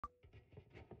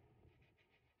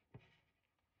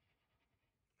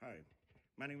Hi,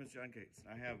 my name is John Gates.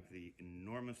 I have the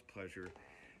enormous pleasure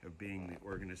of being the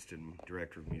organist and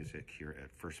director of music here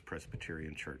at First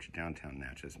Presbyterian Church, downtown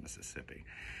Natchez, Mississippi.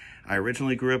 I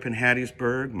originally grew up in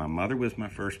Hattiesburg. My mother was my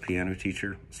first piano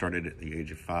teacher, started at the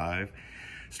age of 5,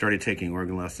 started taking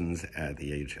organ lessons at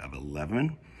the age of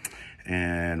 11,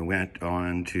 and went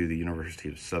on to the University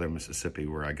of Southern Mississippi,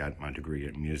 where I got my degree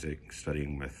in music,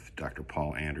 studying with Dr.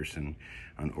 Paul Anderson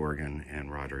on organ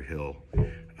and Roger Hill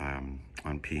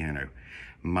on piano.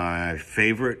 My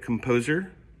favorite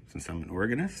composer, since I'm an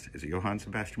organist, is Johann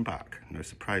Sebastian Bach. No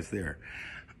surprise there.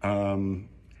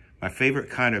 My favorite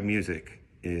kind of music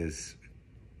is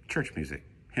church music,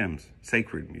 hymns,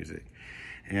 sacred music.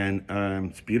 And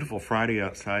it's a beautiful Friday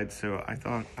outside, so I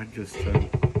thought I'd just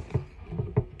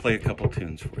play a couple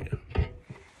tunes for you.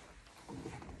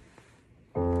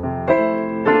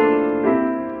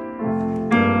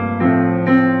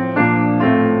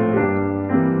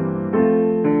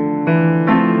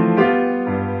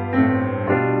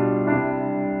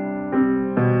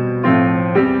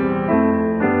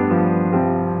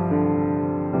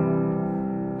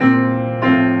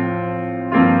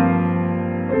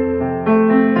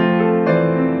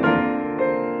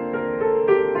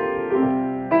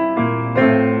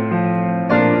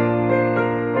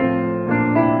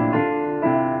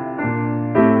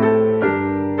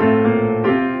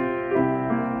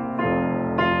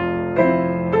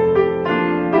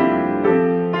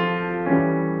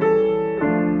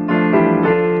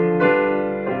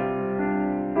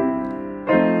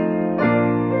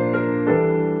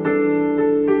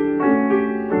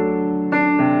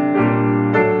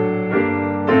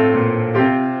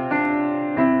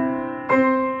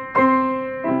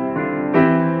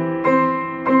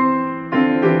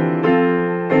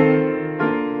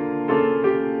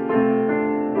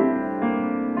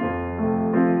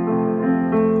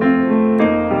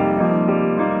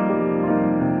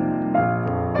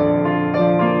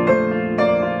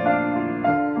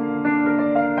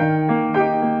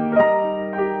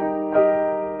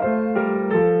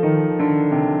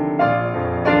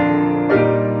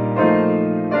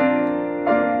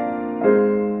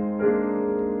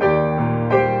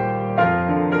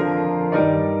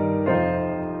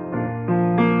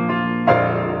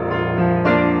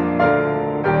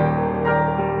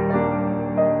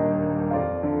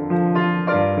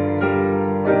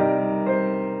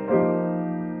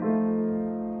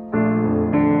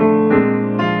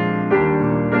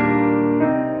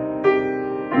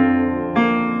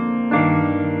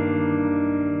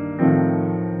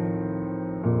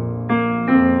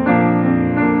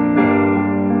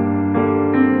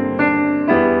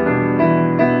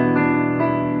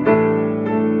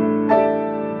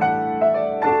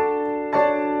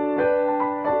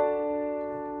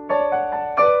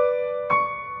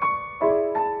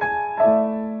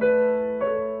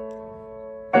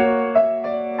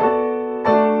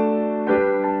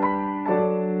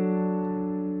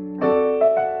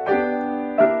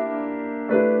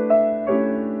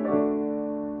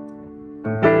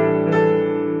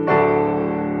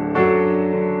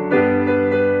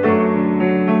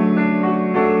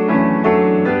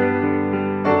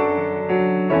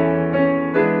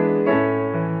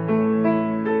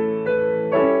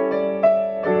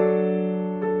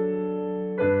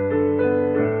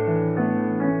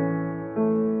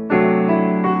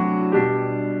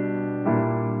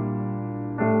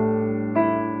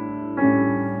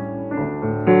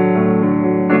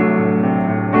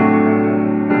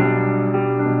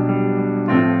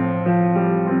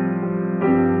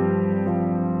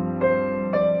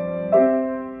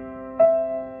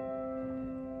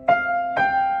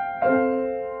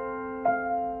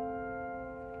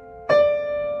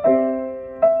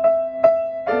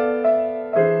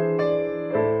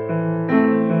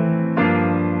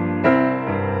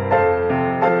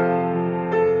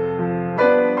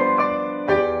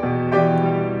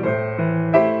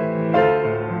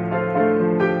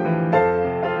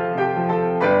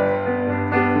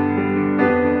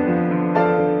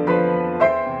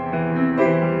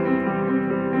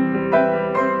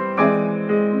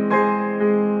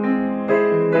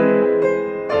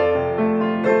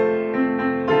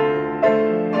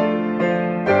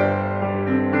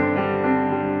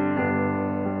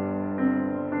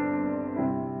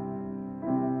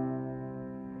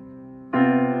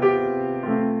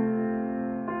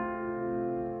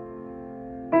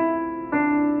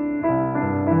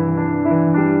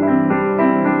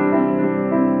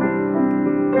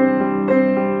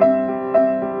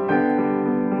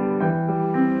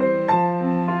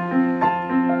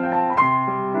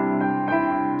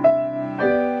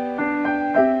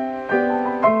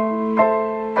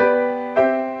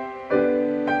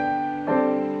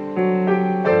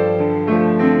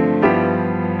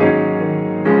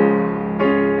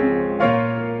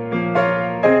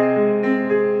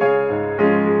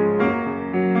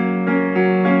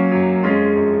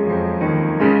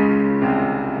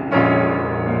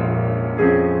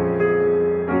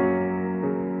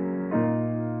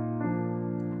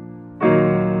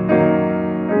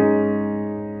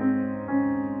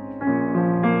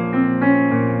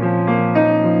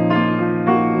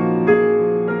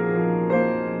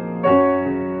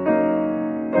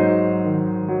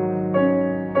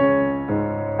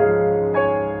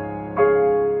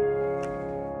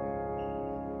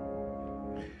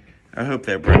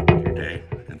 that brighten your day.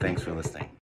 And thanks for listening.